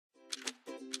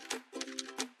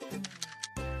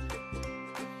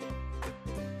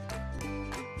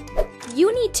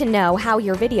You need to know how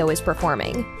your video is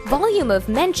performing. Volume of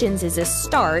mentions is a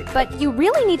start, but you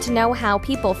really need to know how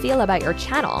people feel about your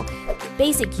channel.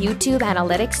 Basic YouTube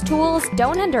analytics tools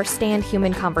don't understand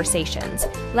human conversations,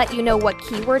 let you know what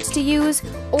keywords to use,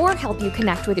 or help you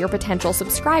connect with your potential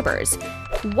subscribers.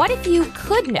 What if you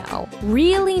could know,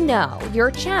 really know, your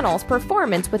channel's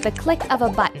performance with the click of a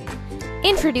button?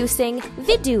 Introducing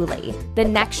Vidooly, the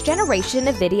next generation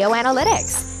of video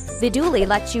analytics. Vidooly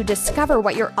lets you discover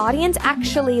what your audience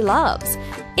actually loves.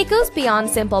 It goes beyond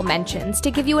simple mentions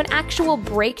to give you an actual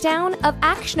breakdown of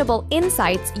actionable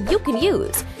insights you can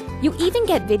use. You even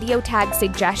get video tag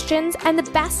suggestions and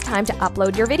the best time to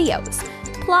upload your videos.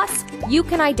 Plus, you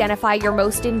can identify your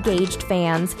most engaged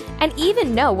fans and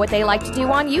even know what they like to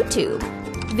do on YouTube.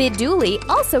 Vidooly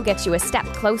also gets you a step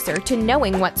closer to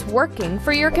knowing what's working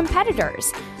for your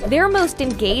competitors. Their most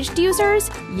engaged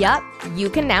users? Yup, you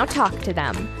can now talk to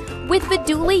them. With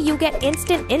Vidooly, you get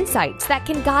instant insights that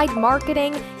can guide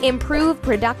marketing, improve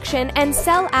production, and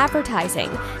sell advertising.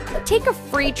 Take a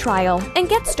free trial and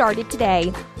get started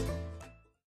today.